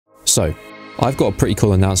So, I've got a pretty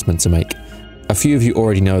cool announcement to make. A few of you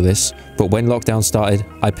already know this, but when lockdown started,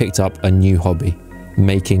 I picked up a new hobby,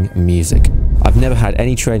 making music. I've never had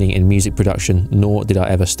any training in music production, nor did I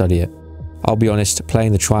ever study it. I'll be honest,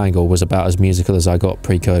 playing the triangle was about as musical as I got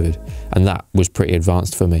pre-COVID, and that was pretty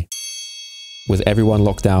advanced for me. With everyone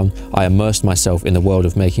locked down, I immersed myself in the world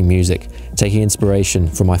of making music, taking inspiration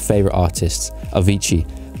from my favourite artists, Avicii,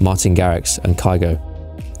 Martin Garrix and Kygo.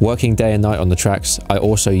 Working day and night on the tracks, I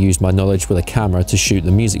also used my knowledge with a camera to shoot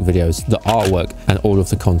the music videos, the artwork and all of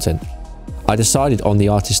the content. I decided on the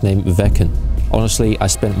artist name Vekken. Honestly, I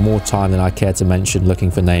spent more time than I care to mention looking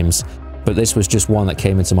for names, but this was just one that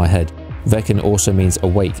came into my head. Vekken also means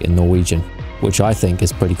awake in Norwegian, which I think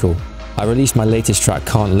is pretty cool. I released my latest track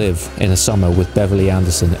Can't Live in the summer with Beverly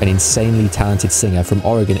Anderson, an insanely talented singer from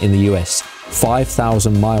Oregon in the US,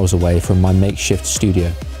 5,000 miles away from my makeshift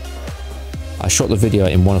studio. I shot the video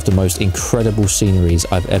in one of the most incredible sceneries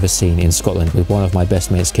I've ever seen in Scotland with one of my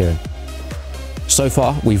best mates, Kieran. So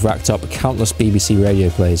far, we've racked up countless BBC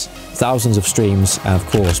radio plays, thousands of streams, and of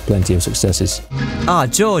course, plenty of successes. Ah,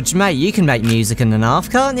 George, mate, you can make music in an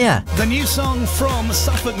half, can't you? The new song from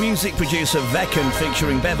Suffolk music producer Vekken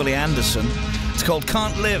featuring Beverly Anderson. It's called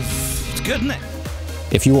Can't Live. It's good, isn't it?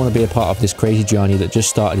 If you want to be a part of this crazy journey that just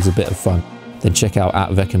started as a bit of fun, then check out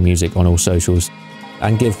 @Vekken Music on all socials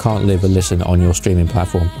and give Can't Live a listen on your streaming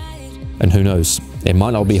platform. And who knows, it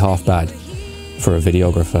might not be half bad for a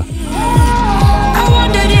videographer. I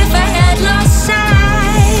wondered if I had lost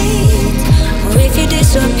sight, or if you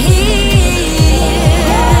disappeared.